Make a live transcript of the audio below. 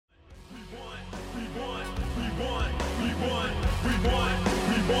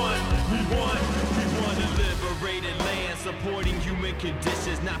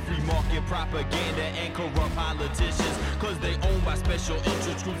conditions, not free market propaganda and corrupt politicians, cause they owned by special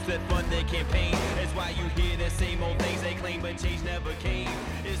interest groups that fund their campaign. That's why you hear the same old things they claim, but change never came.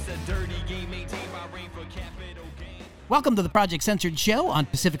 It's a dirty game maintained by rain for capital gain. Welcome to the Project Censored show on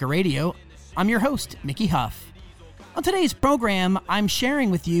Pacifica Radio. I'm your host, Mickey Huff. On today's program, I'm sharing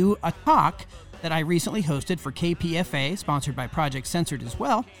with you a talk that I recently hosted for KPFA, sponsored by Project Censored as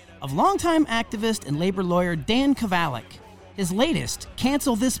well, of longtime activist and labor lawyer Dan Kovalik. His latest,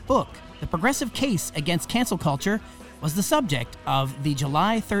 Cancel This Book, The Progressive Case Against Cancel Culture, was the subject of the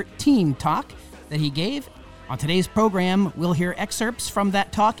July 13 talk that he gave. On today's program, we'll hear excerpts from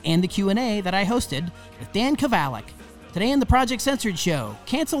that talk and the Q&A that I hosted with Dan Kovalik. Today in the Project Censored show,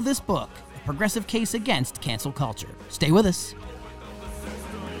 Cancel This Book, The Progressive Case Against Cancel Culture. Stay with us.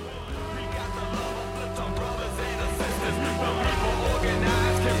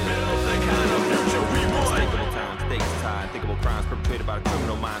 Crimes perpetrated by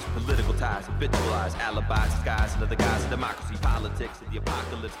criminal minds, political ties, habitualized alibis, skies, and other guys in democracy, politics, and the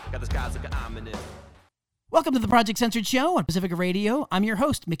apocalypse. Got the skies looking ominous. Welcome to the Project Censored show on Pacifica Radio. I'm your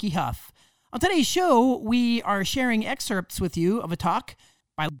host, Mickey Huff. On today's show, we are sharing excerpts with you of a talk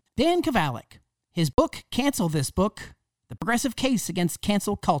by Dan Kovalik. His book, Cancel This Book, The Progressive Case Against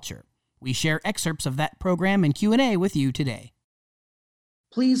Cancel Culture. We share excerpts of that program and Q&A with you today.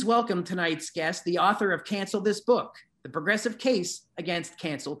 Please welcome tonight's guest, the author of Cancel This Book, The Progressive Case Against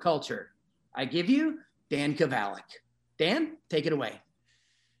Cancel Culture. I give you Dan Kovalik. Dan, take it away.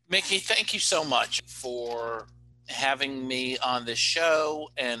 Mickey, thank you so much for having me on this show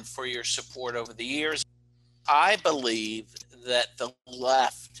and for your support over the years. I believe that the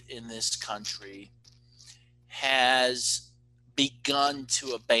left in this country has begun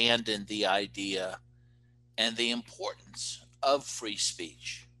to abandon the idea and the importance of free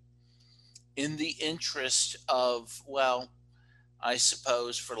speech in the interest of, well, I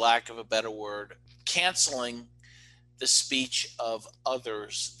suppose, for lack of a better word, canceling the speech of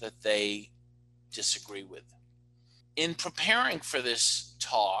others that they disagree with. In preparing for this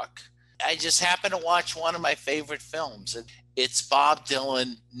talk, I just happened to watch one of my favorite films. It's Bob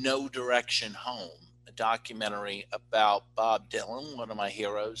Dylan, No Direction Home, a documentary about Bob Dylan, one of my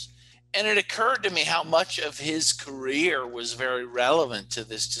heroes. And it occurred to me how much of his career was very relevant to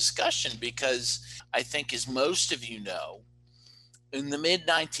this discussion, because I think, as most of you know, in the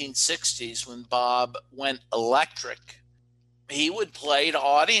mid-1960s, when Bob went electric, he would play to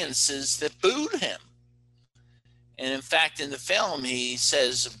audiences that booed him. And in fact, in the film, he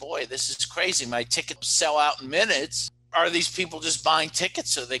says, boy, this is crazy. My tickets sell out in minutes. Are these people just buying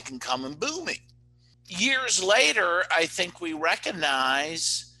tickets so they can come and boo me? Years later, I think we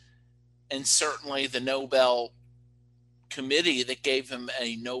recognize, and certainly the Nobel Committee that gave him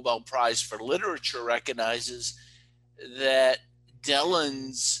a Nobel Prize for Literature recognizes that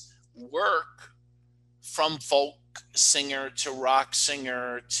Dylan's work, from folk singer to rock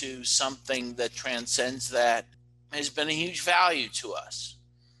singer to something that transcends that, has been a huge value to us.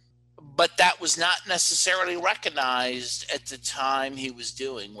 But that was not necessarily recognized at the time he was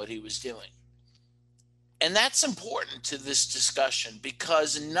doing what he was doing. And that's important to this discussion,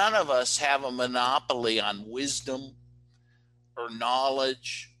 because none of us have a monopoly on wisdom or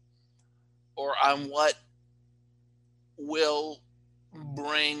knowledge or on what will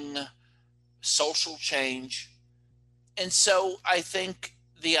bring social change. And so I think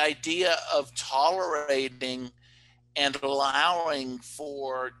the idea of tolerating and allowing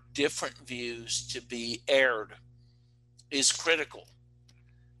for different views to be aired is critical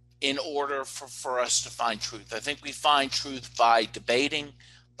in order for us to find truth. I think we find truth by debating,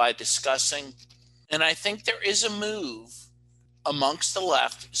 by discussing. And I think there is a move amongst the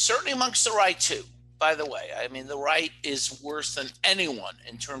left, certainly amongst the right too, by the way. I mean, the right is worse than anyone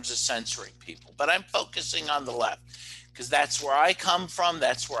in terms of censoring people. But I'm focusing on the left because that's where I come from.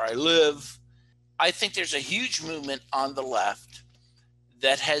 That's where I live. I think there's a huge movement on the left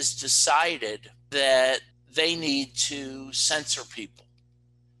that has decided that they need to censor people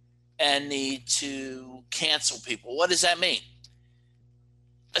and need to cancel people. What does that mean?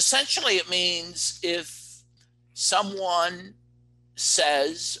 Essentially, it means if someone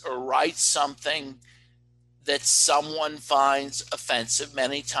says or writes something that someone finds offensive,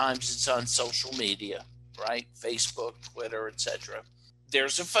 many times it's on social media, right? Facebook, Twitter, etc.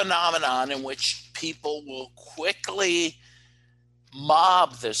 There's a phenomenon in which people will quickly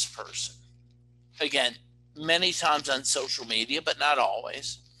mob this person. Again, many times on social media, but not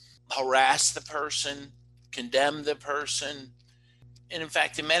always. Harass the person, condemn the person, and in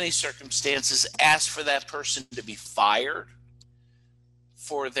fact, in many circumstances, ask for that person to be fired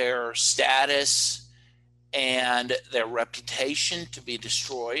for their status and their reputation to be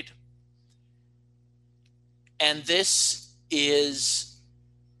destroyed. And this is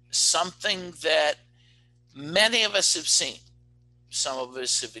something that many of us have seen. Some of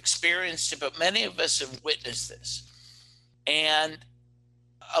us have experienced it, but many of us have witnessed this. And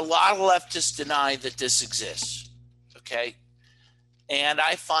a lot of leftists deny that this exists, okay? And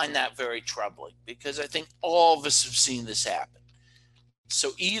I find that very troubling because I think all of us have seen this happen.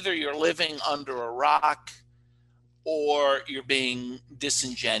 So either you're living under a rock or you're being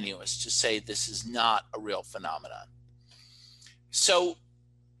disingenuous to say this is not a real phenomenon. So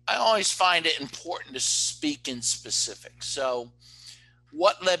I always find it important to speak in specifics. So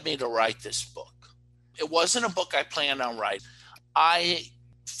what led me to write this book? It wasn't a book I planned on writing. I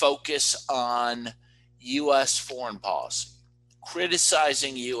focus on U.S. foreign policy,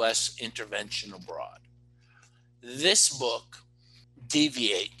 criticizing U.S. intervention abroad. This book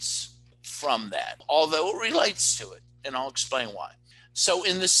deviates from that, although it relates to it, and I'll explain why. So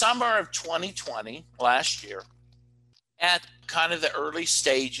in the summer of 2020, last year, at kind of the early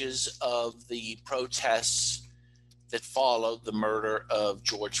stages of the protests that followed the murder of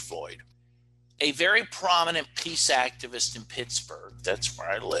George Floyd, a very prominent peace activist in Pittsburgh, that's where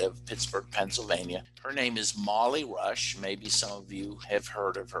I live, Pittsburgh, Pennsylvania. Her name is Molly Rush. Maybe some of you have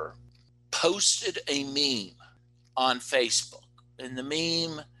heard of her. Posted a meme on Facebook. And the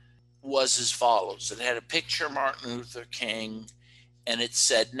meme was as follows. It had a picture of Martin Luther King, and it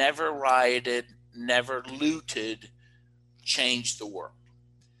said, "Never rioted, never looted, change the world."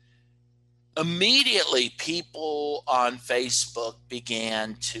 Immediately, people on Facebook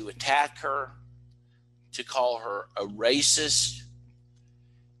began to attack her, to call her a racist,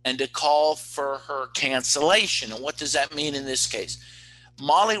 and to call for her cancellation. And what does that mean in this case?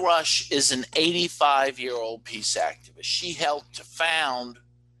 Molly Rush is an 85-year-old peace activist. She helped to found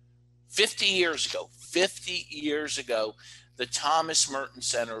 50 years ago, the Thomas Merton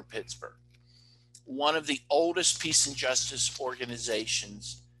Center of Pittsburgh, one of the oldest peace and justice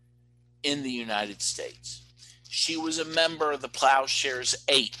organizations in the United States. She was a member of the Plowshares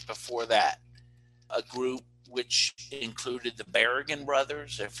 8 before that, a group which included the Berrigan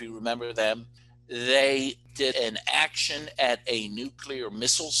brothers, if you remember them. They did an action at a nuclear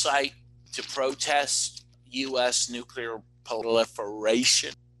missile site to protest U.S. nuclear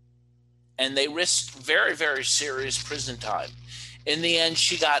proliferation. And they risked very, very serious prison time. In the end,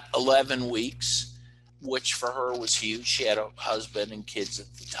 she got 11 weeks, which for her was huge. She had a husband and kids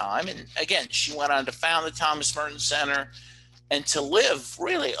at the time. And again, she went on to found the Thomas Merton Center and to live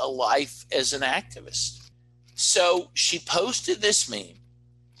really a life as an activist. So she posted this meme,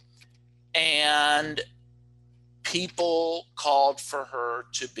 and people called for her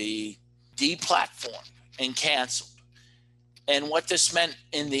to be deplatformed and canceled. And what this meant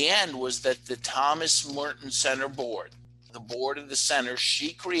in the end was that the Thomas Merton Center board, the board of the center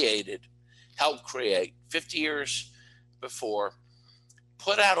she helped create 50 years before,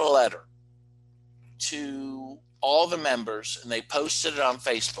 put out a letter to all the members, and they posted it on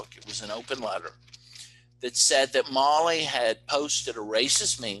Facebook. It was an open letter that said that Molly had posted a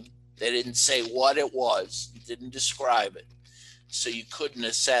racist meme. They didn't say what it was, didn't describe it, so you couldn't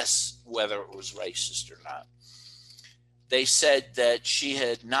assess whether it was racist or not. They said that she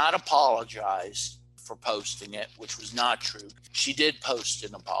had not apologized for posting it, which was not true. She did post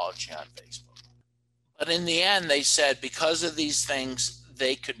an apology on Facebook. But in the end, they said because of these things,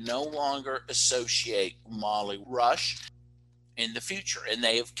 they could no longer associate Molly Rush in the future. And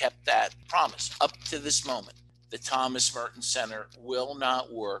they have kept that promise up to this moment. The Thomas Merton Center will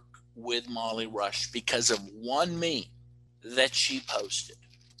not work with Molly Rush because of one meme that she posted.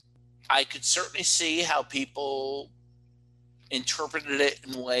 I could certainly see how people interpreted it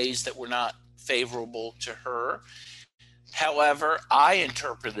in ways that were not favorable to her. However, I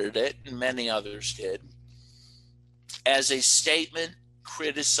interpreted it, and many others did, as a statement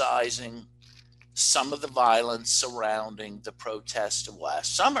criticizing some of the violence surrounding the protest of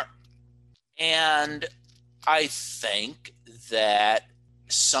last summer. And I think that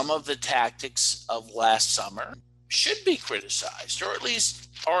some of the tactics of last summer should be criticized, or at least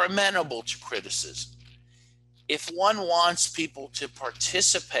are amenable to criticism. If one wants people to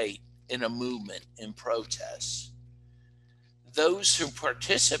participate in a movement, in protests, those who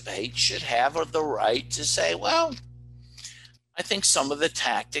participate should have the right to say, well, I think some of the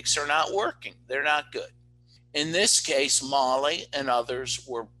tactics are not working. They're not good. In this case, Molly and others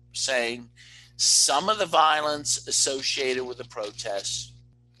were saying some of the violence associated with the protests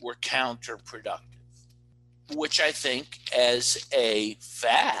were counterproductive, which I think as a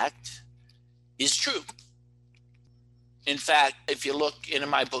fact is true. In fact, if you look, and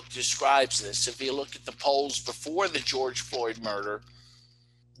my book describes this, if you look at the polls before the George Floyd murder,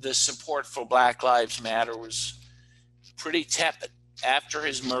 the support for Black Lives Matter was pretty tepid. After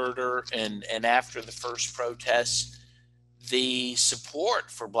his murder and after the first protests, the support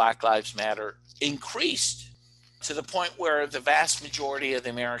for Black Lives Matter increased to the point where the vast majority of the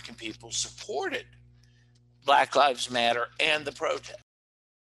American people supported Black Lives Matter and the protest.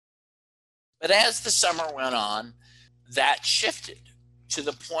 But as the summer went on, that shifted to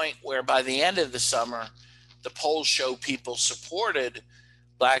the point where by the end of the summer, the polls show people supported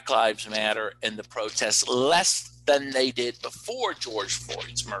Black Lives Matter and the protests less than they did before George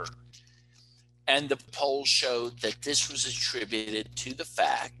Floyd's murder. And the polls showed that this was attributed to the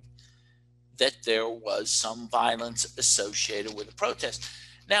fact that there was some violence associated with the protest.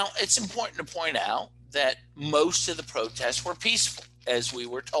 Now, it's important to point out that most of the protests were peaceful, as we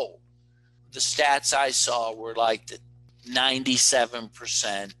were told. The stats I saw were like that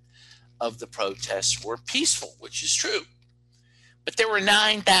 97% of the protests were peaceful, which is true. But there were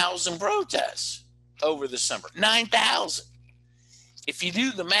 9,000 protests over the summer. 9,000. If you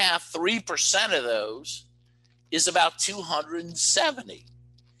do the math, 3% of those is about 270.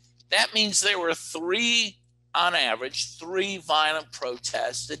 That means there were on average, three violent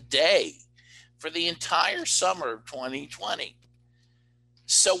protests a day for the entire summer of 2020.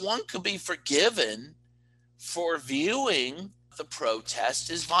 So one could be forgiven for viewing the protest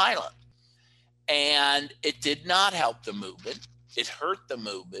as violent. And it did not help the movement. It hurt the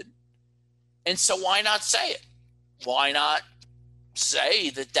movement. And so why not say it? Why not say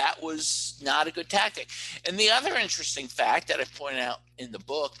that that was not a good tactic? And the other interesting fact that I point out in the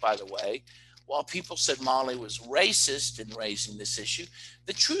book, by the way, while people said Molly was racist in raising this issue,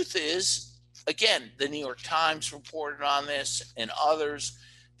 the truth is, again, the New York Times reported on this and others,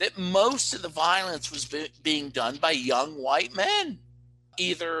 that most of the violence was being done by young white men,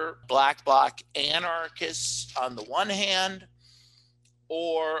 either black bloc anarchists on the one hand,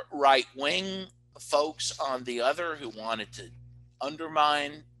 or right-wing folks on the other who wanted to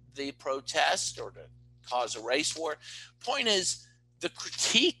undermine the protest or to cause a race war. Point is, the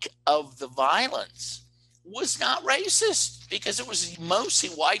critique of the violence was not racist because it was mostly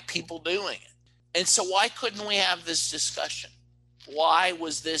white people doing it. And so why couldn't we have this discussion? Why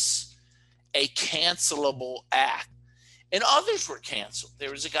was this a cancelable act? And others were canceled.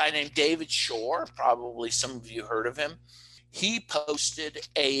 There was a guy named David Shore, probably some of you heard of him. He posted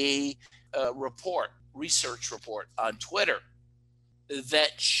a research report on Twitter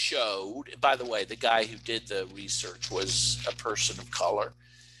that showed, by the way, the guy who did the research was a person of color,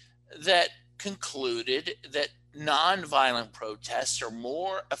 that concluded that nonviolent protests are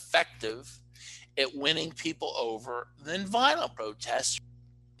more effective at winning people over than violent protests.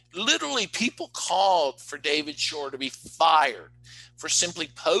 Literally, people called for David Shore to be fired for simply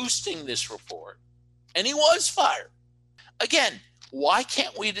posting this report, and he was fired. Again, why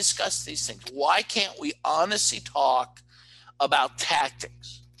can't we discuss these things? Why can't we honestly talk about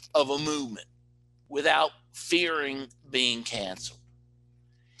tactics of a movement without fearing being canceled?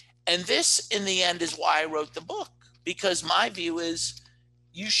 And this, in the end, is why I wrote the book, because my view is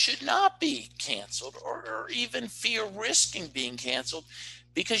you should not be canceled or even fear risking being canceled,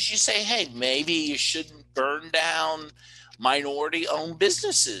 because you say, hey, maybe you shouldn't burn down minority-owned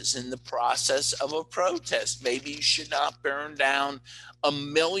businesses in the process of a protest. Maybe you should not burn down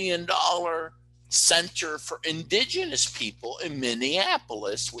 $1 million center for indigenous people in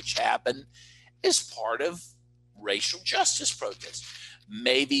Minneapolis, which happened as part of racial justice protests.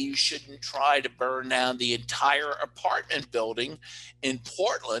 Maybe you shouldn't try to burn down the entire apartment building in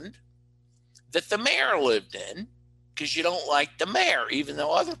Portland that the mayor lived in because you don't like the mayor, even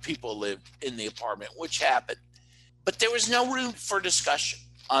though other people lived in the apartment, which happened. But there was no room for discussion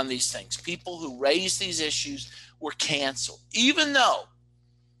on these things. People who raised these issues were canceled, even though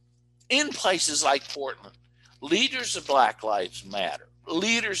in places like Portland, leaders of Black Lives Matter,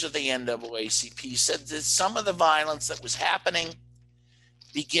 leaders of the NAACP said that some of the violence that was happening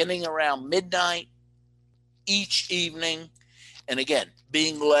beginning around midnight each evening, and again,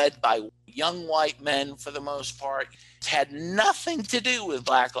 being led by young white men for the most part, had nothing to do with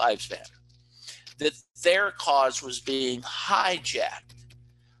Black Lives Matter, that their cause was being hijacked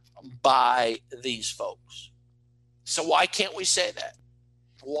by these folks. So why can't we say that?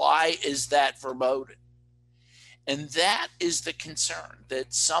 Why is that verboten? And that is the concern,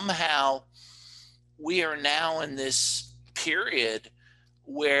 that somehow we are now in this period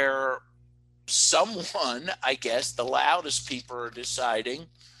where someone, I guess the loudest people, are deciding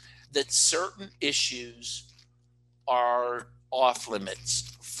that certain issues are off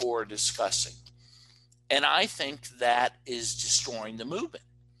limits for discussing. And I think that is destroying the movement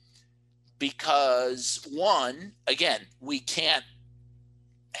because, one, again, we can't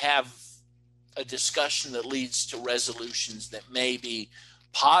have a discussion that leads to resolutions that may be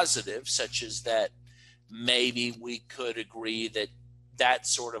positive, such as that maybe we could agree that that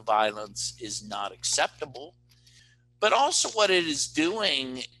sort of violence is not acceptable. But also what it is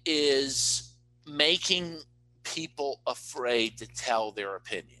doing is making people afraid to tell their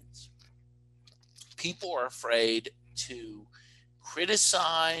opinions. People are afraid to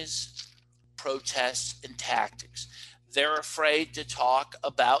criticize protests and tactics. They're afraid to talk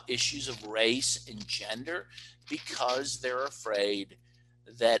about issues of race and gender because they're afraid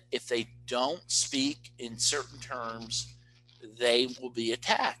that if they don't speak in certain terms, they will be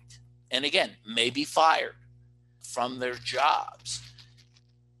attacked. And again, maybe fired from their jobs.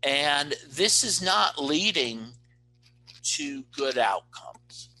 And this is not leading to good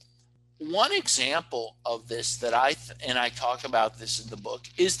outcomes. One example of this that I talk about this in the book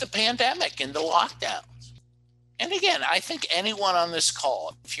is the pandemic and the lockdowns. And again, I think anyone on this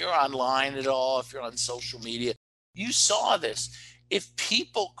call, if you're online at all, if you're on social media, you saw this. If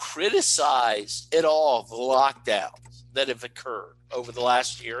people criticize at all the lockdowns that have occurred over the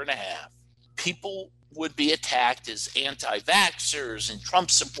last year and a half, people would be attacked as anti-vaxxers and Trump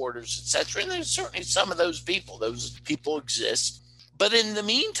supporters, etc. And there's certainly some of those people exist. But in the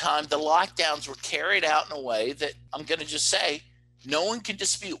meantime, the lockdowns were carried out in a way that I'm going to just say no one can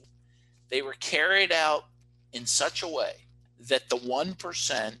dispute. They were carried out in such a way that the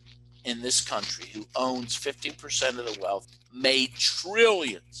 1% in this country who owns 50% of the wealth made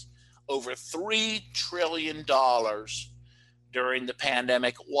trillions, over $3 trillion during the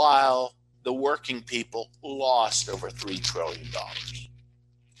pandemic, while the working people lost over $3 trillion.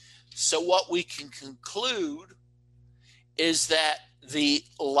 So what we can conclude is that the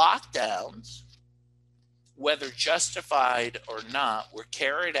lockdowns, whether justified or not, were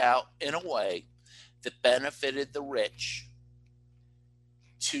carried out in a way that benefited the rich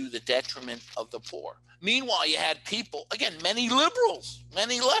to the detriment of the poor. Meanwhile, you had people, again, many liberals,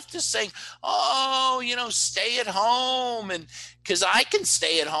 many leftists saying, stay at home. And because I can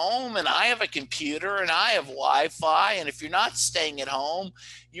stay at home and I have a computer and I have Wi-Fi. And if you're not staying at home,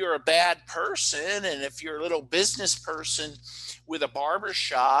 you're a bad person. And if you're a little business person with a barber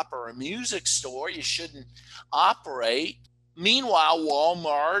shop or a music store, you shouldn't operate. Meanwhile,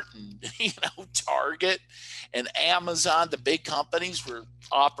 Walmart and Target and Amazon, the big companies, were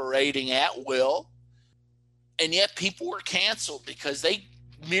operating at will. And yet people were canceled because they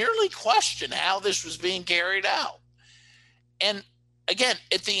merely questioned how this was being carried out. And again,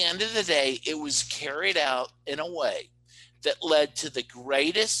 at the end of the day, it was carried out in a way that led to the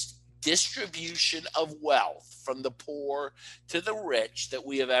greatest distribution of wealth from the poor to the rich that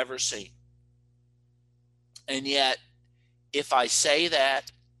we have ever seen. And yet, if I say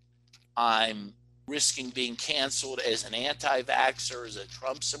that, I'm risking being canceled as an anti-vaxxer, as a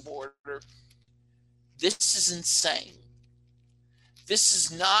Trump supporter. This is insane. This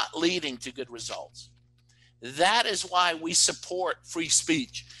is not leading to good results. That is why we support free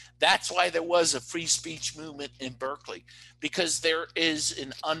speech. That's why there was a free speech movement in Berkeley, because there is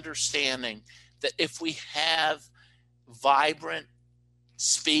an understanding that if we have vibrant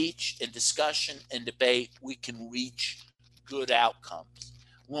speech and discussion and debate, we can reach good outcomes.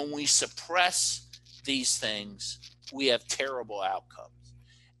 When we suppress these things, we have terrible outcomes.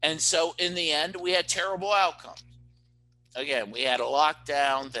 And so in the end, we had terrible outcomes. Again, we had a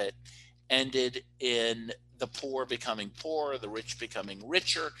lockdown that ended in the poor becoming poorer, the rich becoming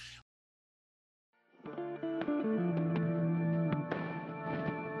richer.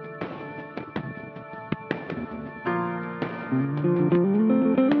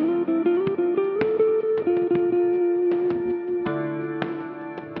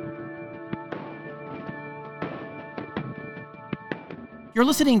 You're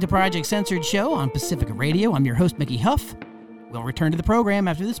listening to Project Censored Show on Pacifica Radio. I'm your host, Mickey Huff. We'll return to the program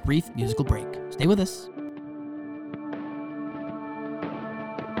after this brief musical break. Stay with us.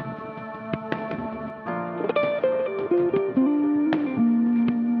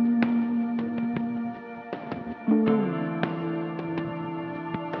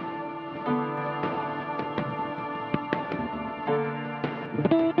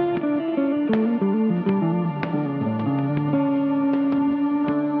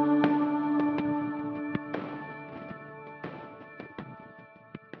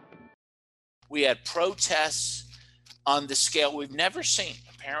 We had protests on the scale we've never seen.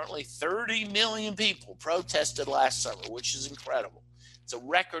 Apparently 30 million people protested last summer, which is incredible. It's a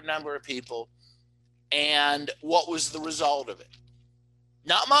record number of people. And what was the result of it?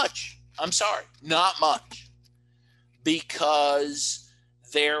 Not much. I'm sorry, not much, because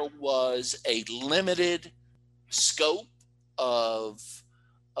there was a limited scope of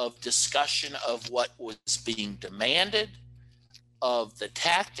discussion of what was being demanded, of the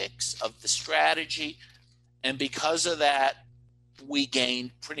tactics, of the strategy. And because of that, we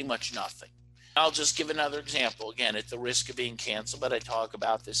gained pretty much nothing. I'll just give another example, again, at the risk of being canceled, but I talk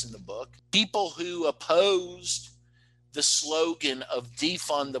about this in the book. People who opposed the slogan of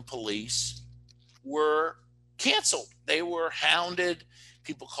defund the police were canceled. They were hounded.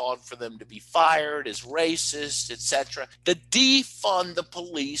 People called for them to be fired as racist, etc. The defund the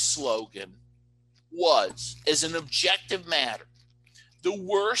police slogan was, as an objective matter, the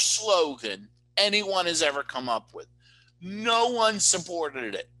worst slogan anyone has ever come up with. No one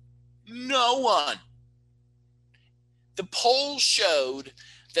supported it. No one. The polls showed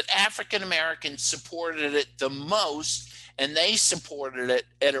that African Americans supported it the most, and they supported it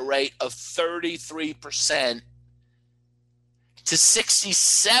at a rate of 33% to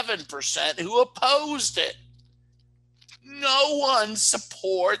 67% who opposed it. No one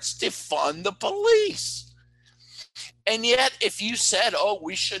supports defund the police. And yet, if you said, oh,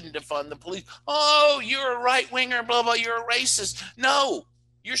 we shouldn't defund the police, oh, you're a right-winger, blah, blah, you're a racist. No,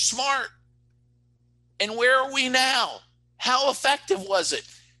 you're smart. And where are we now? How effective was it?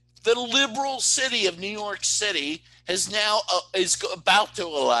 The liberal city of New York City has now is about to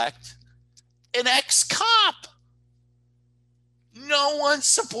elect an ex-cop. No one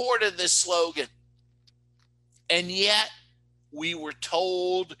supported this slogan. And yet, we were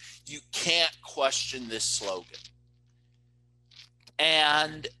told you can't question this slogan.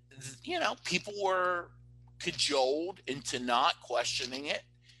 And, you know, people were cajoled into not questioning it,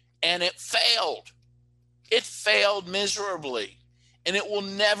 and it failed. It failed miserably, and it will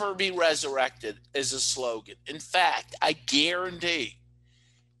never be resurrected as a slogan. In fact, I guarantee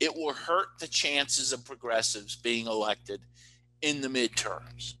it will hurt the chances of progressives being elected in the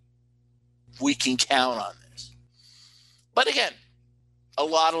midterms. We can count on this. But again, a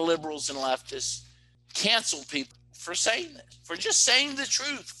lot of liberals and leftists cancel people for saying this, for just saying the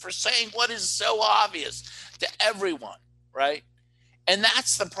truth, for saying what is so obvious to everyone, right? And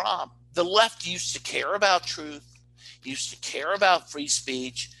that's the problem. The left used to care about truth, used to care about free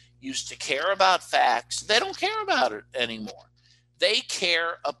speech, used to care about facts. They don't care about it anymore. They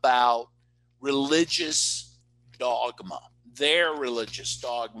care about religious dogma, their religious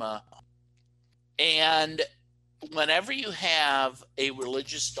dogma. And whenever you have a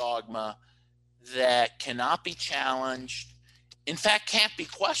religious dogma that cannot be challenged, in fact, can't be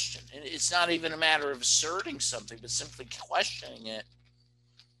questioned, and it's not even a matter of asserting something, but simply questioning it,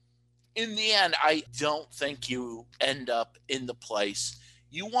 in the end, I don't think you end up in the place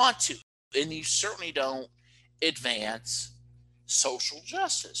you want to. And you certainly don't advance social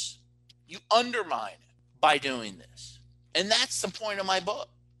justice. You undermine it by doing this. And that's the point of my book.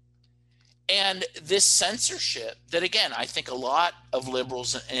 And this censorship that, again, I think a lot of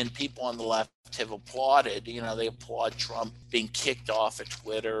liberals and people on the left have applauded. You know, they applaud Trump being kicked off of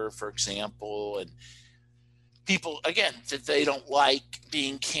Twitter, for example, and people, again, that they don't like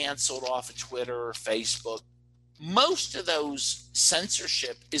being canceled off of Twitter or Facebook. Most of those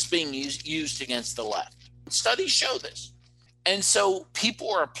censorship is being used against the left. Studies show this. And so people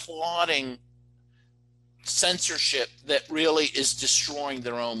are applauding censorship that really is destroying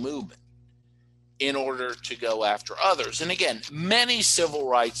their own movement in order to go after others. And again, many civil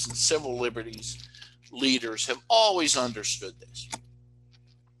rights and civil liberties leaders have always understood this.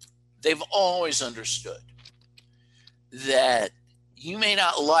 They've always understood that you may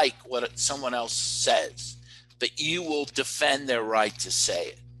not like what someone else says, but you will defend their right to say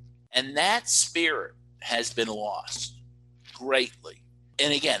it. And that spirit has been lost greatly.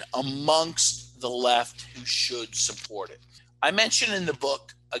 And again, amongst the left who should support it. I mentioned in the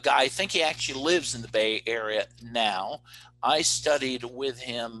book a guy, I think he actually lives in the Bay Area now. I studied with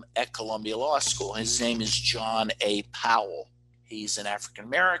him at Columbia Law School. His name is John A. Powell. He's an African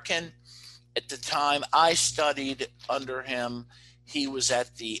American. At the time I studied under him, he was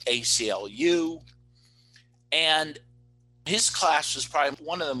at the ACLU. And his class was probably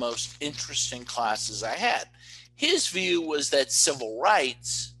one of the most interesting classes I had. His view was that civil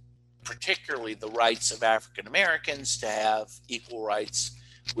rights, particularly the rights of African Americans to have equal rights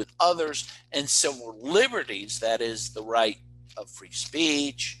with others, and civil liberties, that is the right of free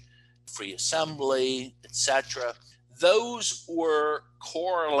speech, free assembly, etc., those were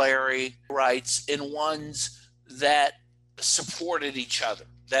corollary rights and ones that supported each other.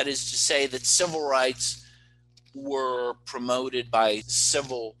 That is to say that civil rights were promoted by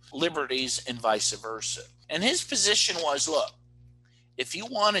civil liberties and vice versa. And his position was, look, If you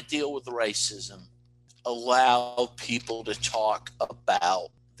want to deal with racism, allow people to talk about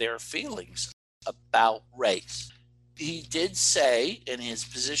their feelings about race. He did say, and his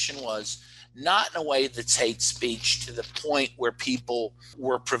position was, not in a way that's hate speech to the point where people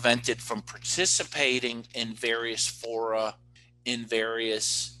were prevented from participating in various fora, in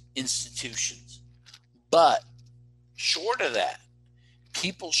various institutions. But short of that,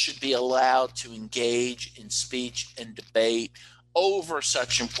 people should be allowed to engage in speech and debate over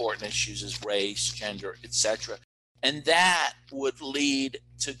such important issues as race, gender, etc. And that would lead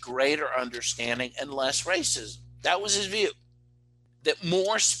to greater understanding and less racism. That was his view, that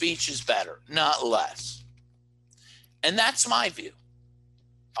more speech is better, not less. And that's my view.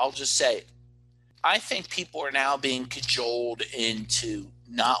 I'll just say it. I think people are now being cajoled into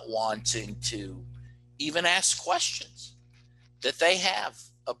not wanting to even ask questions that they have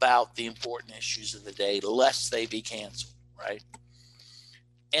about the important issues of the day, lest they be canceled, right?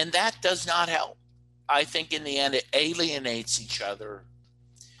 And that does not help. I think in the end, it alienates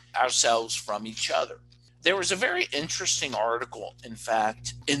ourselves from each other. There was a very interesting article, in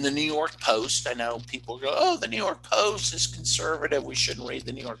fact, in the New York Post. I know people go, oh, the New York Post is conservative. We shouldn't read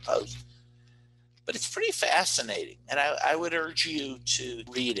the New York Post. But it's pretty fascinating, and I would urge you to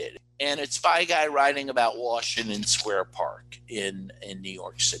read it. And it's by a guy writing about Washington Square Park in New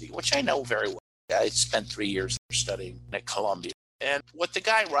York City, which I know very well. I spent 3 years studying at Columbia. And what the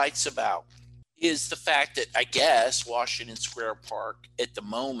guy writes about is the fact that, I guess, Washington Square Park at the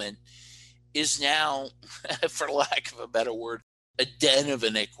moment is now, for lack of a better word, a den of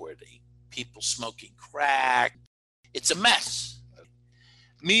iniquity. People smoking crack. It's a mess.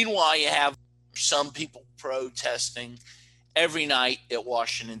 Meanwhile, you have some people protesting every night at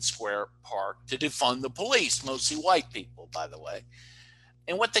Washington Square Park to defund the police, mostly white people, by the way.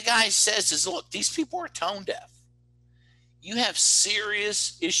 And what the guy says is, look, these people are tone deaf. You have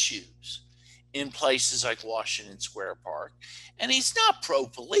serious issues in places like Washington Square Park. And he's not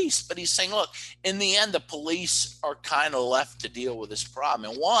pro-police, but he's saying, look, in the end, the police are kind of left to deal with this problem.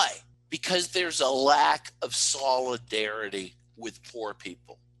 And why? Because there's a lack of solidarity with poor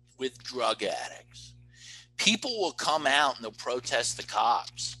people, with drug addicts. People will come out and they'll protest the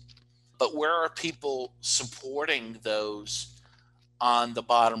cops. But where are people supporting those on the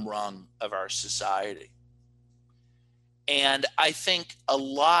bottom rung of our society? And I think a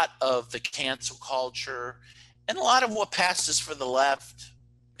lot of the cancel culture and a lot of what passes for the left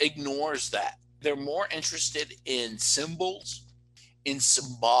ignores that. They're more interested in symbols, in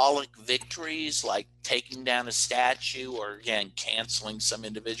symbolic victories like taking down a statue or, again, canceling some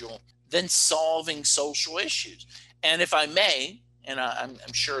individual, than solving social issues. And if I may, and I'm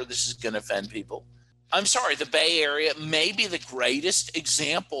sure this is going to offend people, I'm sorry, the Bay Area may be the greatest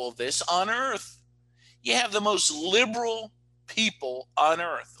example of this on earth. You have the most liberal people on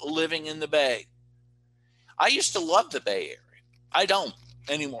earth living in the Bay. I used to love the Bay Area. I don't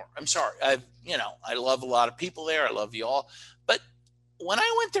anymore. I'm sorry. I love a lot of people there. I love you all. But when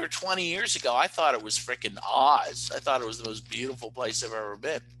I went there 20 years ago, I thought it was freaking Oz. I thought it was the most beautiful place I've ever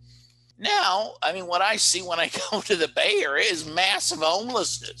been. Now, I mean, what I see when I go to the Bay Area is massive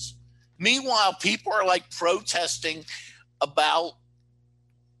homelessness. Meanwhile, people are like protesting about,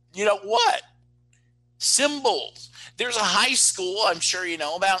 what? Symbols. There's a high school, I'm sure you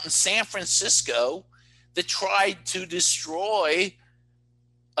know about, in San Francisco that tried to destroy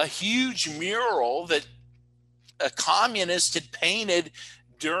a huge mural that a communist had painted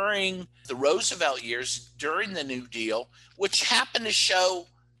during the Roosevelt years, during the New Deal, which happened to show,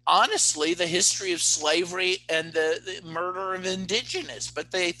 honestly, the history of slavery and the murder of indigenous. But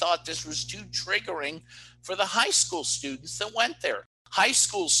they thought this was too triggering for the high school students that went there. High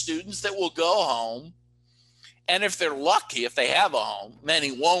school students that will go home, and if they're lucky, if they have a home,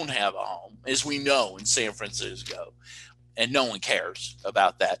 many won't have a home, as we know in San Francisco, and no one cares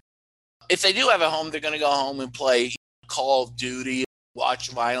about that. If they do have a home, they're going to go home and play Call of Duty, watch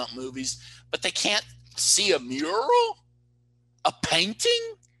violent movies, but they can't see a mural, a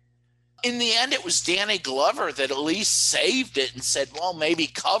painting. In the end, it was Danny Glover that at least saved it and said, well, maybe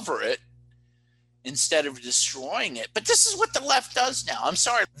cover it instead of destroying it. But this is what the left does now. I'm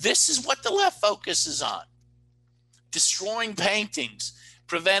sorry. This is what the left focuses on. Destroying paintings,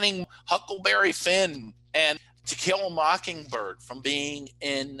 preventing Huckleberry Finn and To Kill a Mockingbird from being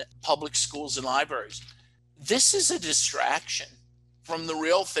in public schools and libraries. This is a distraction from the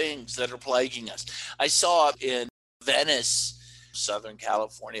real things that are plaguing us. I saw in Venice, Southern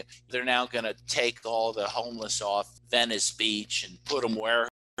California, they're now going to take all the homeless off Venice Beach and put them where,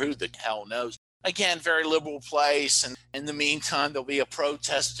 who the hell knows. Again, very liberal place. And in the meantime, there'll be a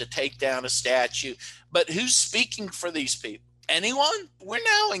protest to take down a statue. But who's speaking for these people? anyone? We're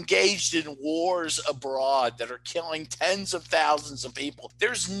now engaged in wars abroad that are killing tens of thousands of people.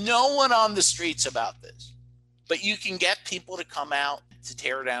 There's no one on the streets about this. But you can get people to come out to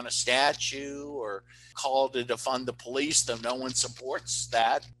tear down a statue or call to defund the police, though no one supports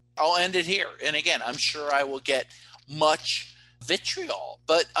that. I'll end it here. And again, I'm sure I will get much vitriol,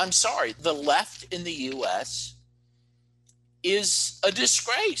 but I'm sorry, the left in the US is a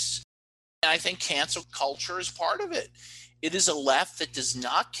disgrace. And I think cancel culture is part of it. It is a left that does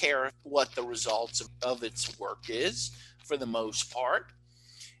not care what the results of its work is, for the most part.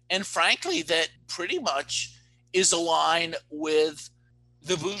 And frankly, that pretty much is aligned with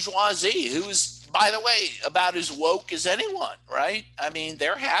the bourgeoisie, who's, by the way, about as woke as anyone, right? I mean,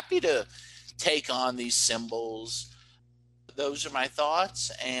 they're happy to take on these symbols. Those are my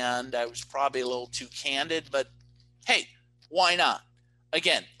thoughts, and I was probably a little too candid, but hey, why not?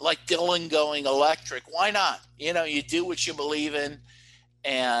 Again, like Dylan going electric, why not? You know, you do what you believe in,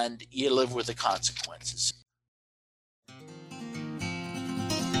 and you live with the consequences.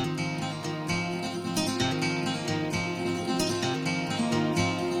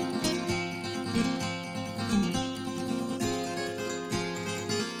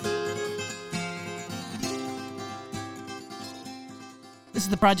 This is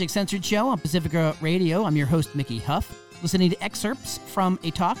the Project Censored show on Pacifica Radio. I'm your host, Mickey Huff, listening to excerpts from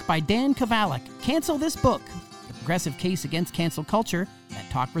a talk by Dan Kovalik, Cancel This Book, The Progressive Case Against Cancel Culture. That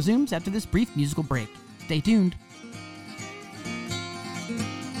talk resumes after this brief musical break. Stay tuned.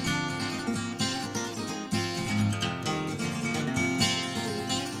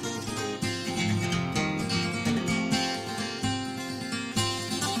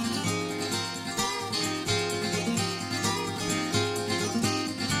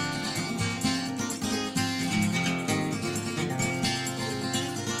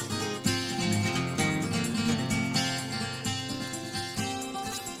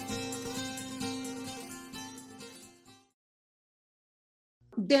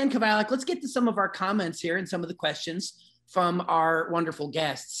 Dan Kovalik, let's get to some of our comments here and some of the questions from our wonderful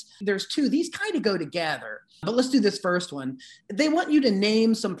guests. There's two. These kind of go together, but let's do this first one. They want you to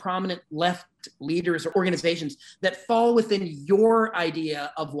name some prominent left leaders or organizations that fall within your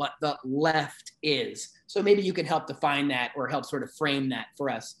idea of what the left is. So maybe you can help define that or help sort of frame that for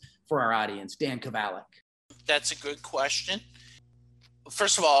us, for our audience. Dan Kovalik. That's a good question.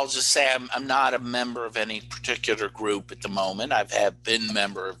 First of all, I'll just say I'm not a member of any particular group at the moment. I've been a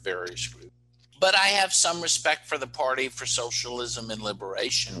member of various groups. But I have some respect for the Party for Socialism and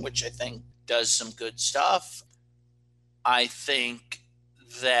Liberation, which I think does some good stuff. I think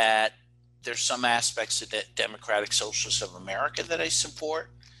that there's some aspects of the Democratic Socialists of America that I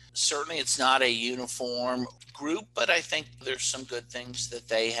support. Certainly it's not a uniform group, but I think there's some good things that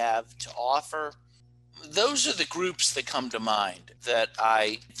they have to offer. Those are the groups that come to mind that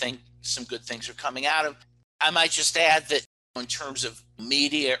I think some good things are coming out of. I might just add that in terms of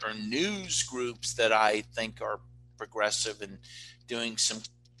media or news groups that I think are progressive and doing some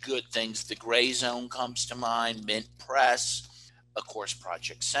good things, the Gray Zone comes to mind, Mint Press, of course,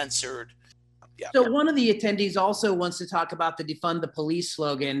 Project Censored. Yeah. So one of the attendees also wants to talk about the defund the police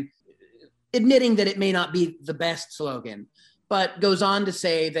slogan, admitting that it may not be the best slogan, but goes on to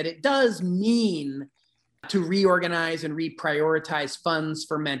say that it does mean to reorganize and reprioritize funds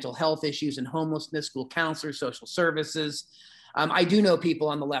for mental health issues and homelessness, school counselors, social services. I do know people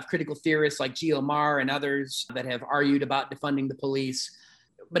on the left, critical theorists like Gio Mar and others that have argued about defunding the police.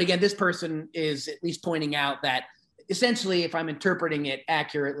 But again, this person is at least pointing out that essentially, if I'm interpreting it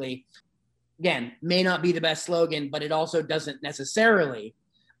accurately, again, may not be the best slogan, but it also doesn't necessarily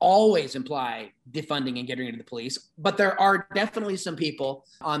always imply defunding and getting rid of the police. But there are definitely some people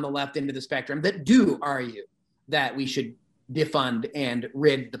on the left end of the spectrum that do argue that we should defund and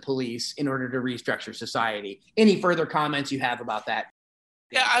rid the police in order to restructure society. Any further comments you have about that?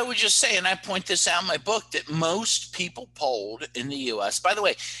 Yeah, I would just say, and I point this out in my book, that most people polled in the U.S., by the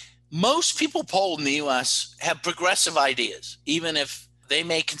way, most people polled in the U.S. have progressive ideas, even if they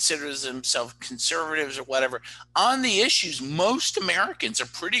may consider themselves conservatives or whatever. On the issues, most Americans are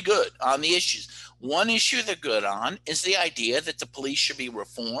pretty good on the issues. One issue they're good on is the idea that the police should be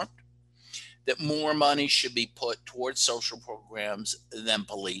reformed, that more money should be put towards social programs than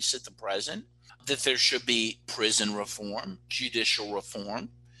police at the present, that there should be prison reform, judicial reform.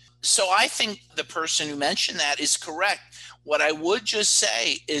 So I think the person who mentioned that is correct. What I would just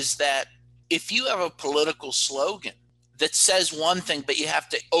say is that if you have a political slogan that says one thing, but you have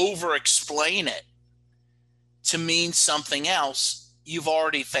to over-explain it to mean something else, you've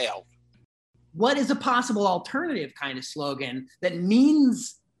already failed. What is a possible alternative kind of slogan that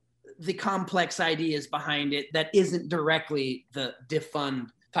means the complex ideas behind it that isn't directly the defund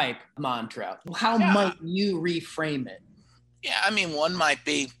type mantra? How might you reframe it? Yeah, I mean, one might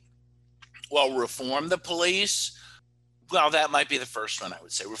be, well, reform the police. Well, that might be the first one I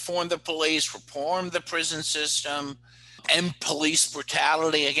would say. Reform the police, reform the prison system, and police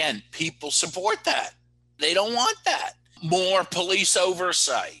brutality. Again, people support that. They don't want that. More police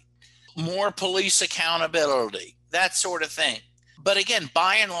oversight, more police accountability, that sort of thing. But again,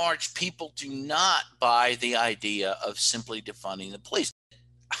 by and large, people do not buy the idea of simply defunding the police.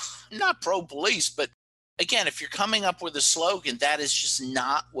 I'm not pro-police, but again, if you're coming up with a slogan, that is just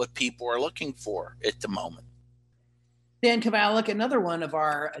not what people are looking for at the moment. Dan Kovalik, another one of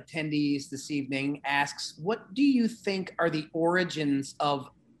our attendees this evening, asks, what do you think are the origins of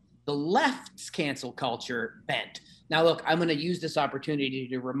the left's cancel culture bent? Now, look, I'm going to use this opportunity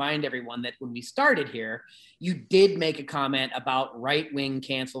to remind everyone that when we started here, you did make a comment about right-wing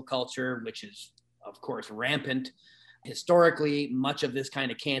cancel culture, which is, of course, rampant. Historically, much of this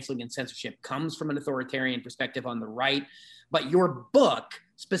kind of canceling and censorship comes from an authoritarian perspective on the right. But your book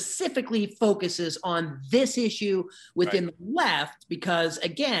specifically focuses on this issue within the left because,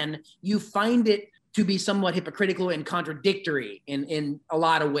 again, you find it to be somewhat hypocritical and contradictory in a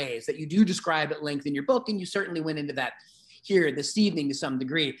lot of ways that you do describe at length in your book, and you certainly went into that here this evening to some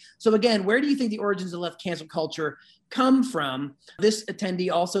degree. So again, where do you think the origins of left cancel culture come from? This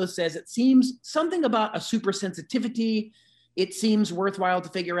attendee also says it seems something about a super sensitivity. It seems worthwhile to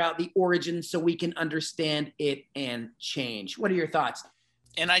figure out the origins so we can understand it and change. What are your thoughts?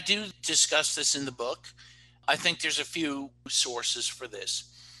 And I do discuss this in the book. I think there's a few sources for this.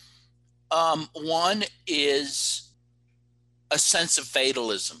 One is a sense of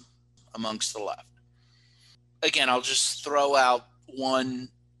fatalism amongst the left. Again, I'll just throw out one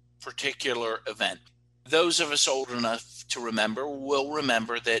particular event. Those of us old enough to remember will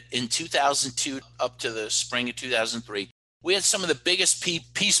remember that in 2002 up to the spring of 2003, we had some of the biggest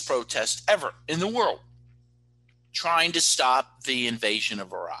peace protests ever in the world trying to stop the invasion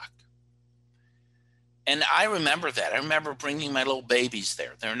of Iraq. And I remember that. I remember bringing my little babies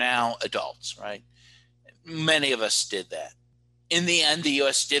there. They're now adults, right? Many of us did that. In the end, the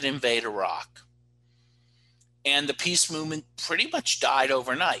U.S. did invade Iraq. And the peace movement pretty much died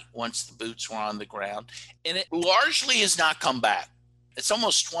overnight once the boots were on the ground. And it largely has not come back. It's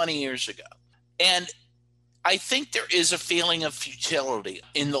almost 20 years ago. And I think there is a feeling of futility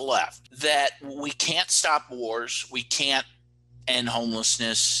in the left that we can't stop wars, we can't end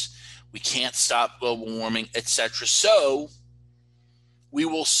homelessness, we can't stop global warming, etc. So we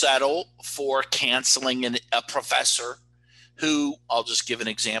will settle for canceling a professor who, I'll just give an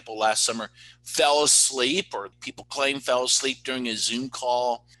example, last summer fell asleep, or people claim fell asleep during a Zoom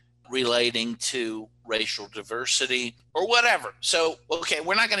call relating to racial diversity or whatever. So, okay,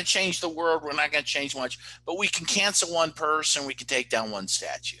 we're not going to change the world. We're not going to change much, but we can cancel one person. We can take down one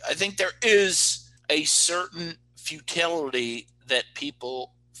statue. I think there is a certain futility that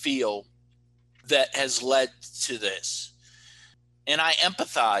people feel that has led to this. And I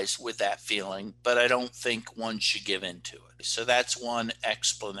empathize with that feeling, but I don't think one should give into it. So that's one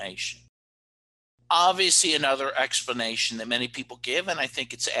explanation. Obviously, another explanation that many people give, and I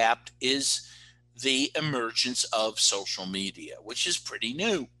think it's apt, is the emergence of social media, which is pretty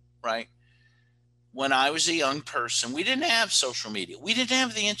new, right? When I was a young person, we didn't have social media. We didn't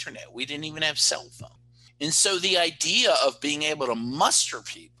have the internet. We didn't even have cell phone. And so the idea of being able to muster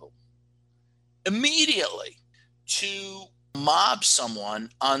people immediately to mob someone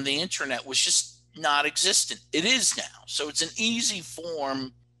on the internet was just not existent. It is now. So it's an easy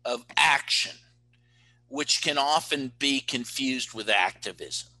form of action, which can often be confused with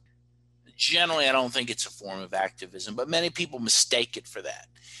activism. Generally, I don't think it's a form of activism, but many people mistake it for that.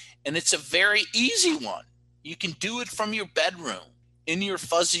 And it's a very easy one. You can do it from your bedroom in your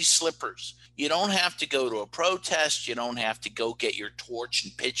fuzzy slippers. You don't have to go to a protest. You don't have to go get your torch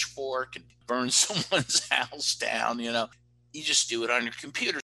and pitchfork and burn someone's house down. You just do it on your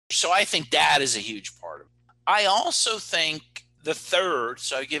computer. So I think that is a huge part of it. I also think the third,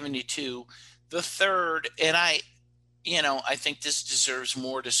 so I've given you two, the third, and I think this deserves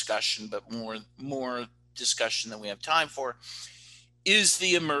more discussion, but more discussion than we have time for, is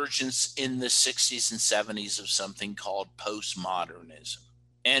the emergence in the 60s and 70s of something called postmodernism.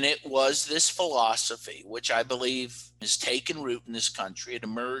 And it was this philosophy, which I believe has taken root in this country. It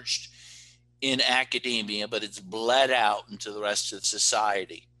emerged in academia, but it's bled out into the rest of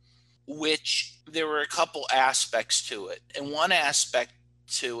society, which there were a couple aspects to it. And one aspect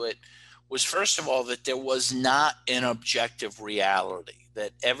to it was, first of all, that there was not an objective reality,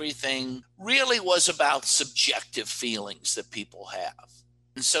 that everything really was about subjective feelings that people have.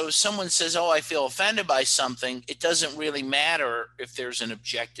 And so if someone says, oh, I feel offended by something, it doesn't really matter if there's an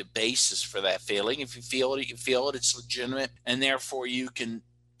objective basis for that feeling. If you feel it, you feel it, it's legitimate, and therefore you can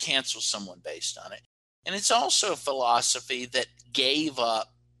cancel someone based on it. And it's also a philosophy that gave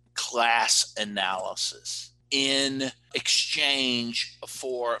up class analysis in exchange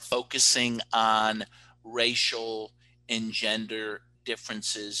for focusing on racial and gender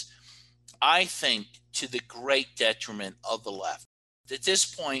differences, I think to the great detriment of the left. At this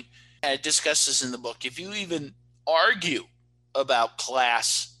point, I discuss this in the book, if you even argue about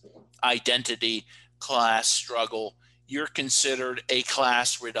class identity, class struggle, you're considered a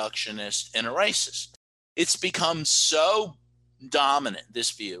class reductionist and a racist. It's become so dominant,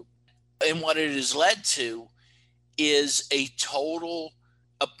 this view. And what it has led to is a total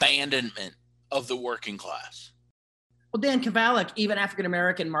abandonment of the working class. Well, Dan Kovalik, even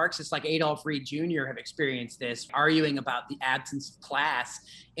African-American Marxists like Adolph Reed Jr. have experienced this, arguing about the absence of class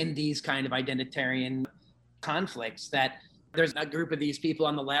in these kind of identitarian conflicts, that there's a group of these people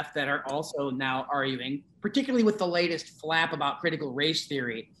on the left that are also now arguing, particularly with the latest flap about critical race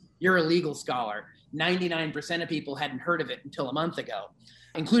theory. You're a legal scholar. 99% of people hadn't heard of it until a month ago,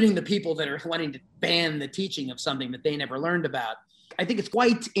 including the people that are wanting to ban the teaching of something that they never learned about. I think it's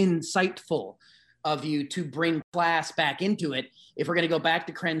quite insightful of you to bring class back into it. If we're going to go back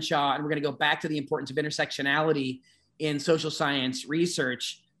to Crenshaw and we're going to go back to the importance of intersectionality in social science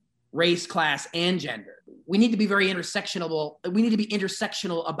research, race, class, and gender, we need to be very intersectional. We need to be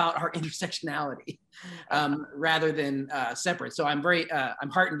intersectional about our intersectionality rather than separate. So I'm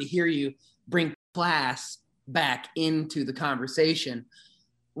heartened to hear you bring class back into the conversation.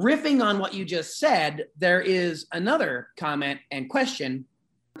 Riffing on what you just said, there is another comment and question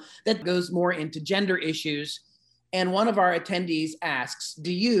that goes more into gender issues. And one of our attendees asks,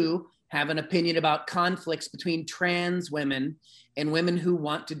 do you have an opinion about conflicts between trans women and women who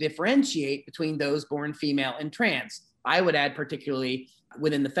want to differentiate between those born female and trans? I would add particularly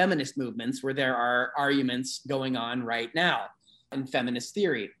within the feminist movements, where there are arguments going on right now in feminist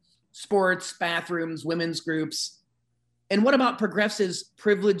theory. Sports, bathrooms, women's groups. And what about progressives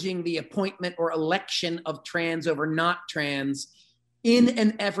privileging the appointment or election of trans over not trans in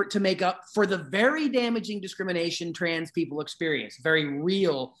an effort to make up for the very damaging discrimination trans people experience, very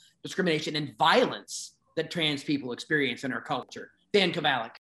real discrimination and violence that trans people experience in our culture? Dan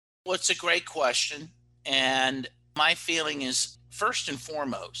Kovalik. Well, it's a great question. And my feeling is, first and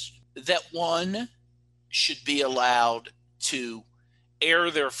foremost, that one should be allowed to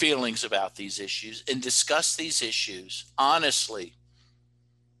air their feelings about these issues and discuss these issues honestly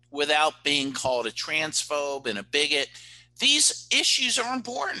without being called a transphobe and a bigot. These issues are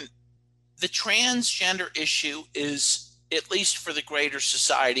important. The transgender issue is, at least for the greater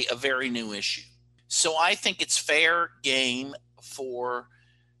society, a very new issue. So I think it's fair game for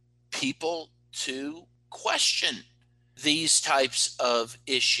people to question these types of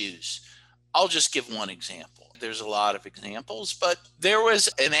issues. I'll just give one example. There's a lot of examples, but there was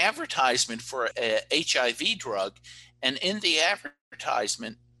an advertisement for a HIV drug, and in the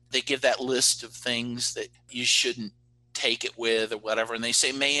advertisement, they give that list of things that you shouldn't take it with or whatever, and they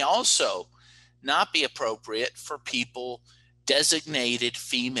say may also not be appropriate for people designated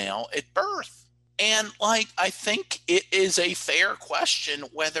female at birth. And I think it is a fair question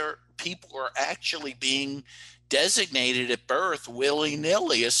whether people are actually being designated at birth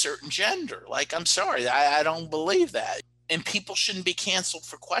willy-nilly a certain gender. I'm sorry, I don't believe that. And people shouldn't be canceled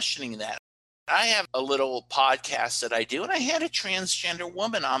for questioning that. I have a little podcast that I do, and I had a transgender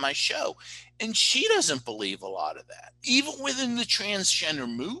woman on my show, and she doesn't believe a lot of that. Even within the transgender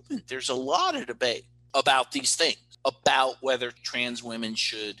movement, there's a lot of debate about these things, about whether trans women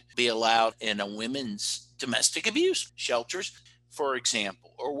should be allowed in a women's domestic abuse shelters, for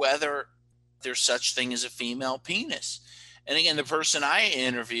example, or whether there's such thing as a female penis. And again, the person I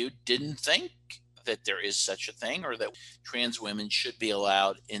interviewed didn't think that there is such a thing or that trans women should be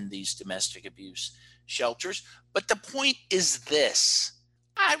allowed in these domestic abuse shelters. But the point is this: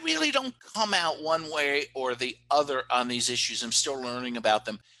 I really don't come out one way or the other on these issues. I'm still learning about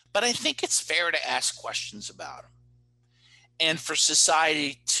them, but I think it's fair to ask questions about them and for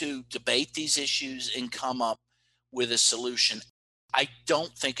society to debate these issues and come up with a solution. I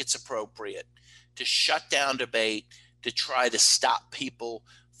don't think it's appropriate to shut down debate, to try to stop people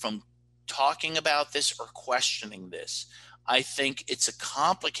from talking about this or questioning this. I think it's a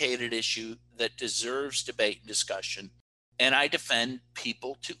complicated issue that deserves debate and discussion. And I defend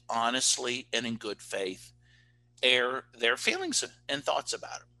people to honestly and in good faith air their feelings and thoughts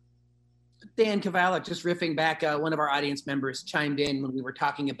about it. Dan Kovalik, just riffing back, one of our audience members chimed in when we were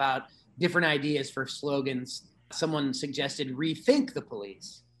talking about different ideas for slogans Someone suggested rethink the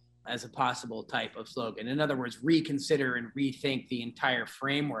police as a possible type of slogan. In other words, reconsider and rethink the entire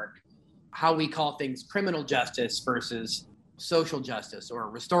framework, how we call things criminal justice versus social justice or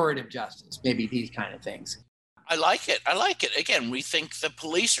restorative justice, maybe these kind of things. I like it. I like it. Again, rethink the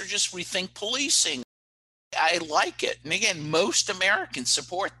police or just rethink policing. I like it. And again, most Americans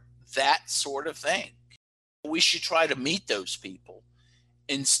support that sort of thing. We should try to meet those people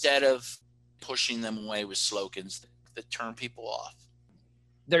instead of pushing them away with slogans that turn people off.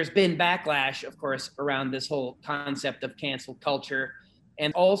 There's been backlash, of course, around this whole concept of cancel culture.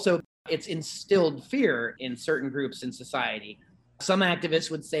 And also, it's instilled fear in certain groups in society. Some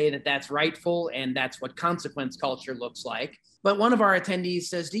activists would say that that's rightful and that's what consequence culture looks like. But one of our attendees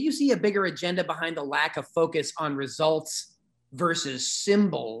says, do you see a bigger agenda behind the lack of focus on results versus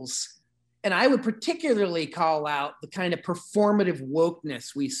symbols? And I would particularly call out the kind of performative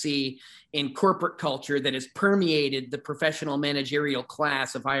wokeness we see in corporate culture that has permeated the professional managerial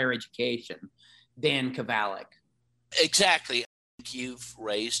class of higher education. Dan Kovalik. Exactly. You've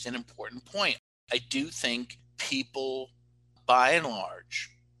raised an important point. I do think people, by and large,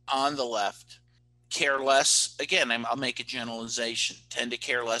 on the left, care less. Again, I'll make a generalization, tend to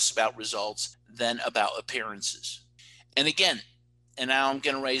care less about results than about appearances. And again, and now I'm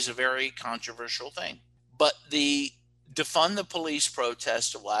going to raise a very controversial thing, but the defund the police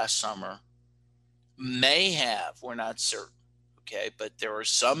protest of last summer may have, we're not certain, okay, but there was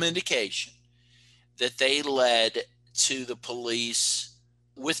some indication that they led to the police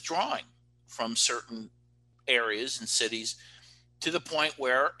withdrawing from certain areas and cities to the point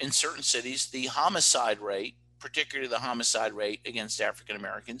where in certain cities, the homicide rate, particularly the homicide rate against African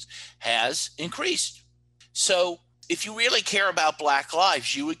Americans, has increased. So if you really care about Black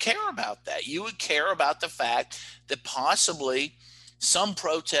lives, you would care about that. You would care about the fact that possibly some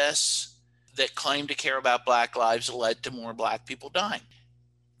protests that claim to care about Black lives led to more Black people dying.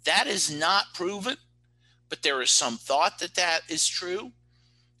 That is not proven, but there is some thought that that is true.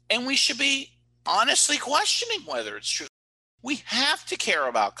 And we should be honestly questioning whether it's true. We have to care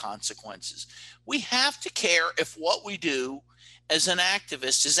about consequences. We have to care if what we do as an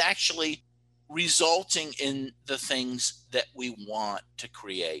activist is actually resulting in the things that we want to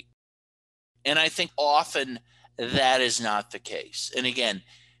create. And I think often that is not the case. And again,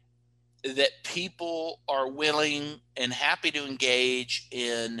 that people are willing and happy to engage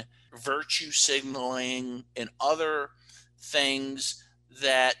in virtue signaling and other things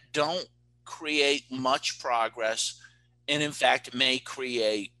that don't create much progress and in fact may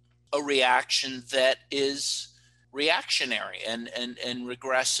create a reaction that is reactionary and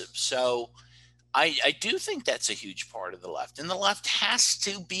regressive. So I do think that's a huge part of the left. And the left has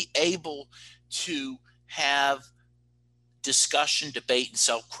to be able to have discussion, debate, and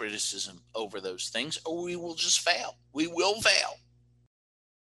self-criticism over those things, or we will just fail. We will fail.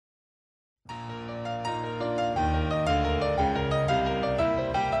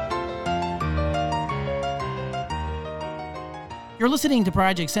 You're listening to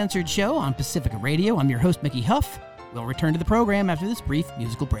Project Censored Show on Pacifica Radio. I'm your host, Mickey Huff. We'll return to the program after this brief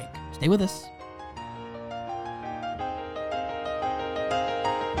musical break. Stay with us.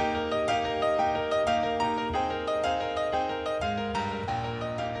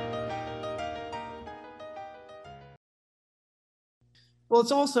 Well,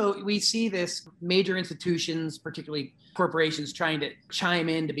 it's also, we see this major institutions, particularly corporations, trying to chime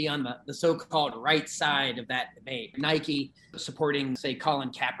in to be on the so-called right side of that debate. Nike supporting, say, Colin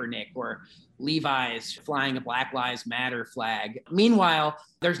Kaepernick, or Levi's flying a Black Lives Matter flag. Meanwhile,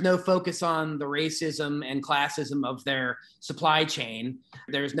 there's no focus on the racism and classism of their supply chain.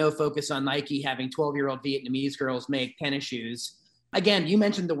 There's no focus on Nike having 12-year-old Vietnamese girls make tennis shoes. Again, you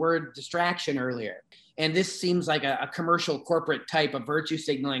mentioned the word distraction earlier. And this seems like a commercial corporate type of virtue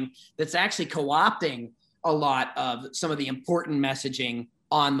signaling that's actually co-opting a lot of some of the important messaging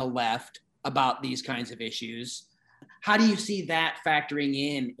on the left about these kinds of issues. How do you see that factoring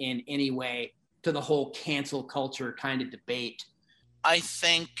in any way to the whole cancel culture kind of debate? I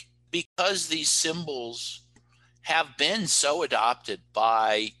think because these symbols have been so adopted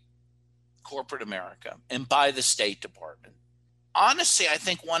by corporate America and by the State Department, honestly, I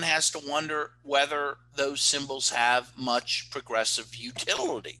think one has to wonder whether those symbols have much progressive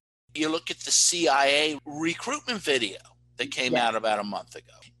utility. You look at the CIA recruitment video that came out about a month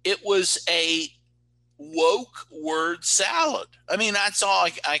ago. It was a woke word salad. I mean, that's all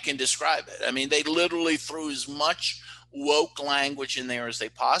I can describe it. I mean, they literally threw as much woke language in there as they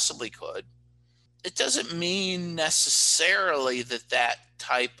possibly could. It doesn't mean necessarily that that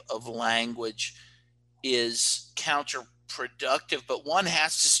type of language is counterproductive productive, but one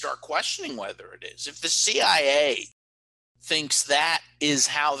has to start questioning whether it is. If the CIA thinks that is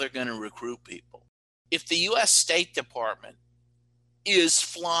how they're going to recruit people, if the U.S. State Department is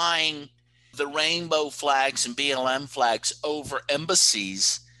flying the rainbow flags and BLM flags over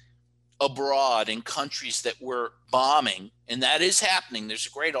embassies abroad in countries that we're bombing, and that is happening. There's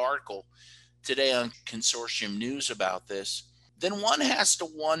a great article today on Consortium News about this. Then one has to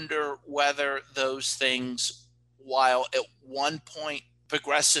wonder whether those things, while at one point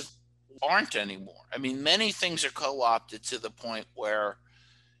progressive, aren't anymore. I mean, many things are co-opted to the point where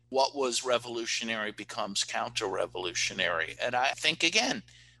what was revolutionary becomes counter-revolutionary. And I think, again,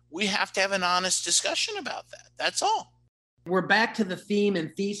 we have to have an honest discussion about that. That's all. We're back to the theme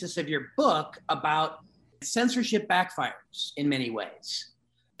and thesis of your book about censorship backfires in many ways.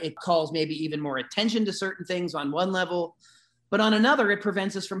 It calls maybe even more attention to certain things on one level, but on another, it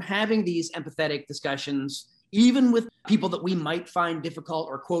prevents us from having these empathetic discussions, even with people that we might find difficult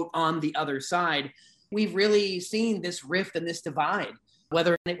or, quote, on the other side. We've really seen this rift and this divide,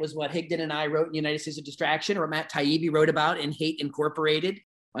 whether it was what Higdon and I wrote in United States of Distraction or Matt Taibbi wrote about in Hate Incorporated,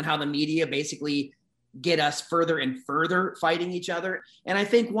 on how the media basically get us further and further fighting each other. And I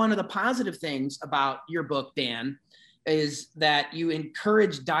think one of the positive things about your book, Dan, is that you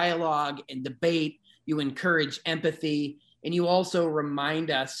encourage dialogue and debate, you encourage empathy, and you also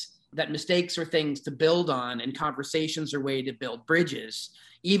remind us that mistakes are things to build on and conversations are a way to build bridges,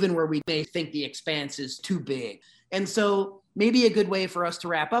 even where we may think the expanse is too big. And so maybe a good way for us to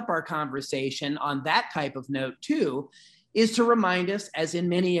wrap up our conversation on that type of note too, is to remind us, as in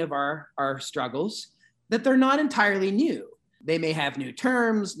many of our struggles, that they're not entirely new. They may have new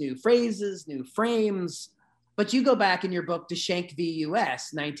terms, new phrases, new frames, but you go back in your book to Schenck v.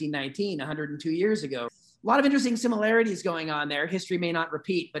 US, 1919, 102 years ago. A lot of interesting similarities going on there. History may not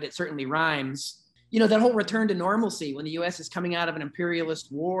repeat, but it certainly rhymes. You know, that whole return to normalcy when the US is coming out of an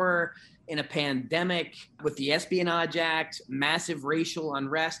imperialist war, in a pandemic, with the Espionage Act, massive racial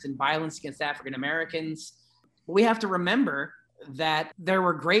unrest and violence against African Americans. We have to remember that there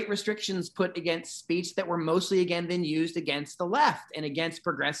were great restrictions put against speech that were mostly, again, then used against the left and against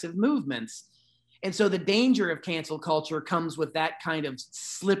progressive movements. And so the danger of cancel culture comes with that kind of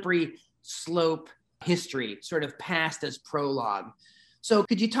slippery slope history, sort of past as prologue. So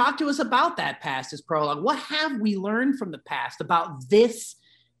could you talk to us about that past as prologue? What have we learned from the past about this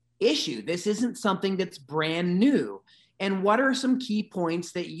issue? This isn't something that's brand new. And what are some key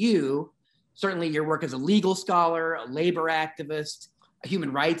points that you, certainly your work as a legal scholar, a labor activist, a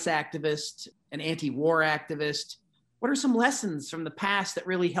human rights activist, an anti-war activist, what are some lessons from the past that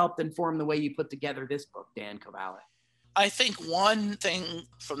really helped inform the way you put together this book, Dan Kovalik? I think one thing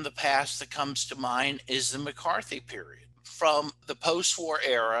from the past that comes to mind is the McCarthy period. From the post-war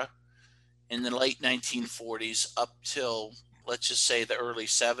era in the late 1940s up till, let's just say, the early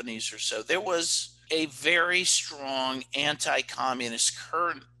 70s or so, there was a very strong anti-communist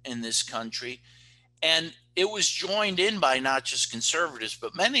current in this country. And it was joined in by not just conservatives,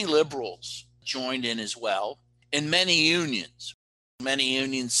 but many liberals joined in as well, and many unions. Many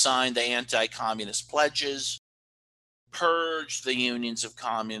unions signed the anti-communist pledges, purged the unions of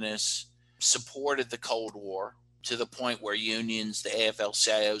communists, supported the Cold War to the point where unions, the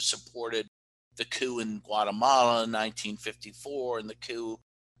AFL-CIO, supported the coup in Guatemala in 1954 and the coup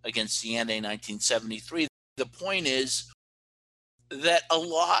against Allende in 1973. The point is that a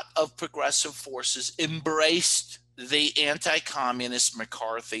lot of progressive forces embraced the anti-communist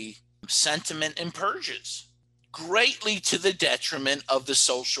McCarthy sentiment and purges, greatly to the detriment of the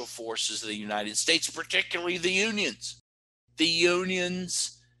social forces of the United States, particularly the unions. The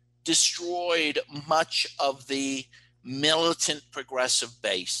unions destroyed much of the militant progressive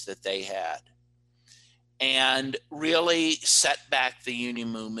base that they had and really set back the union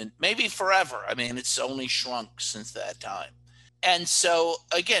movement, maybe forever. I mean, it's only shrunk since that time. And so,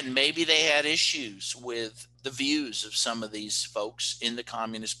 again, maybe they had issues with the views of some of these folks in the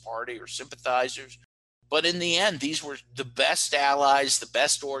Communist Party or sympathizers. But in the end, these were the best allies, the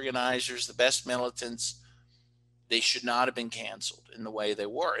best organizers, the best militants. They should not have been canceled in the way they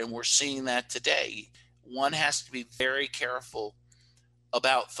were. And we're seeing that today. One has to be very careful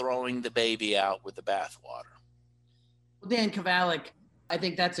about throwing the baby out with the bathwater. Well, Dan Kovalik, I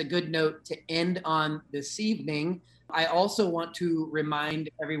think that's a good note to end on this evening. I also want to remind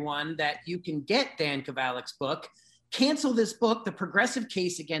everyone that you can get Dan Kovalik's book, Cancel This Book, The Progressive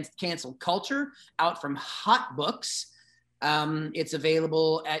Case Against Cancel Culture, out from Hot Books. It's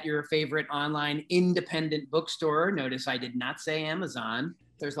available at your favorite online independent bookstore. Notice I did not say Amazon.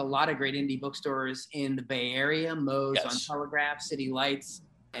 There's a lot of great indie bookstores in the Bay Area, Moe's on Telegraph, City Lights.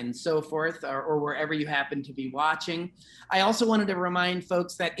 and so forth, or wherever you happen to be watching. I also wanted to remind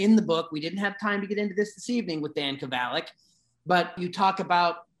folks that in the book, we didn't have time to get into this evening with Dan Kovalik, but you talk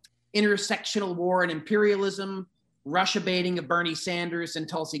about intersectional war and imperialism, Russia baiting of Bernie Sanders and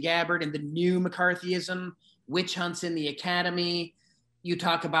Tulsi Gabbard, and the new McCarthyism, witch hunts in the academy. You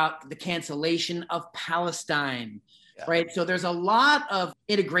talk about the cancellation of Palestine, right? So there's a lot of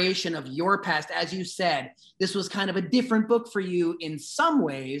integration of your past. As you said, this was kind of a different book for you in some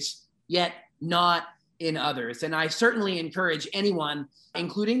ways, yet not in others. And I certainly encourage anyone,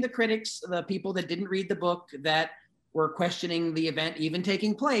 including the critics, the people that didn't read the book, that were questioning the event even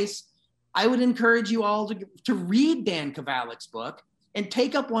taking place, I would encourage you all to read Dan Kovalik's book and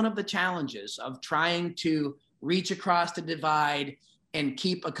take up one of the challenges of trying to reach across the divide and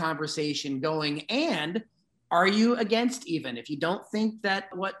keep a conversation going. And are you against even? If you don't think that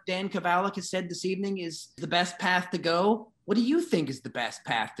what Dan Kovalik has said this evening is the best path to go, what do you think is the best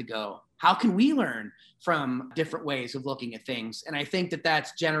path to go? How can we learn from different ways of looking at things? And I think that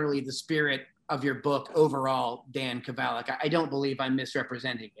that's generally the spirit of your book overall, Dan Kovalik. I don't believe I'm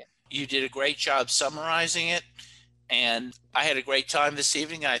misrepresenting it. You did a great job summarizing it, and I had a great time this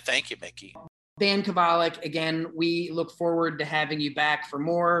evening, and I thank you, Mickey. Dan Kovalik, again, we look forward to having you back for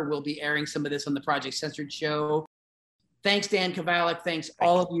more. We'll be airing some of this on the Project Censored show. Thanks, Dan Kovalik. Thanks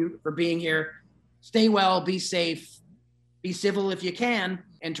all of you for being here. Stay well, be safe, be civil if you can,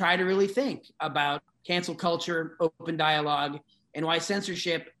 and try to really think about cancel culture, open dialogue, and why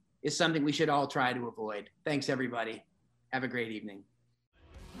censorship is something we should all try to avoid. Thanks, everybody. Have a great evening.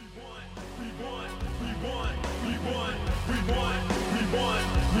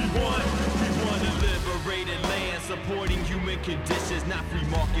 Liberated land, supporting human conditions, not free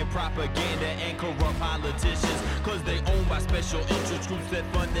market propaganda and corrupt politicians, cause they owned by special interest groups that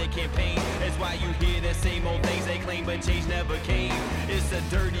fund their campaign. That's why you hear the same old things they claim, but change never came. It's a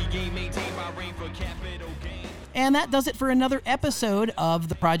dirty game maintained by rain for capital gain. And that does it for another episode of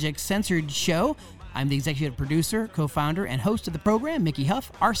the Project Censored show. I'm the executive producer, co-founder, and host of the program, Mickey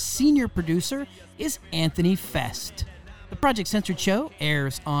Huff. Our senior producer is Anthony Fest. The Project Censored show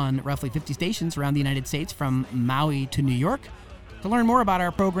airs on roughly 50 stations around the United States from Maui to New York. To learn more about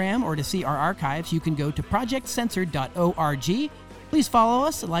our program or to see our archives, you can go to projectcensored.org. Please follow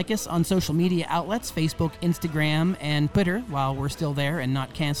us, like us on social media outlets, Facebook, Instagram, and Twitter while we're still there and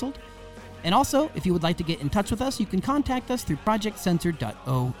not canceled. And also, if you would like to get in touch with us, you can contact us through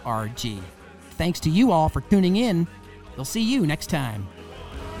projectcensored.org. Thanks to you all for tuning in. We'll see you next time.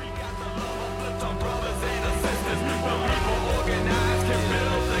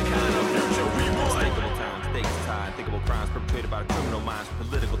 Perpetrated by the criminal minds,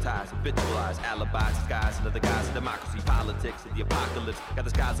 political ties, habitualized alibis, disguised under the guise of democracy, politics, and the apocalypse. Got the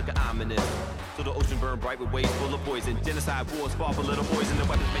skies looking ominous. So the ocean burned bright with waves full of poison. Genocide wars fought for little boys, and the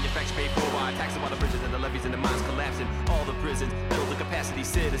weapons manufactured paid for by taxing all the bridges and the levees and the mines collapsing. All the prisons build the capacity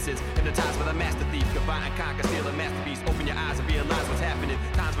citizens. Hypnotized by the master thief, combine and conquer, steal a masterpiece. Open your eyes and realize what's happening.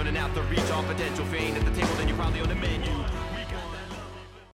 Time's running out to reach all potential. If you ain't at the table, then you're probably on the menu.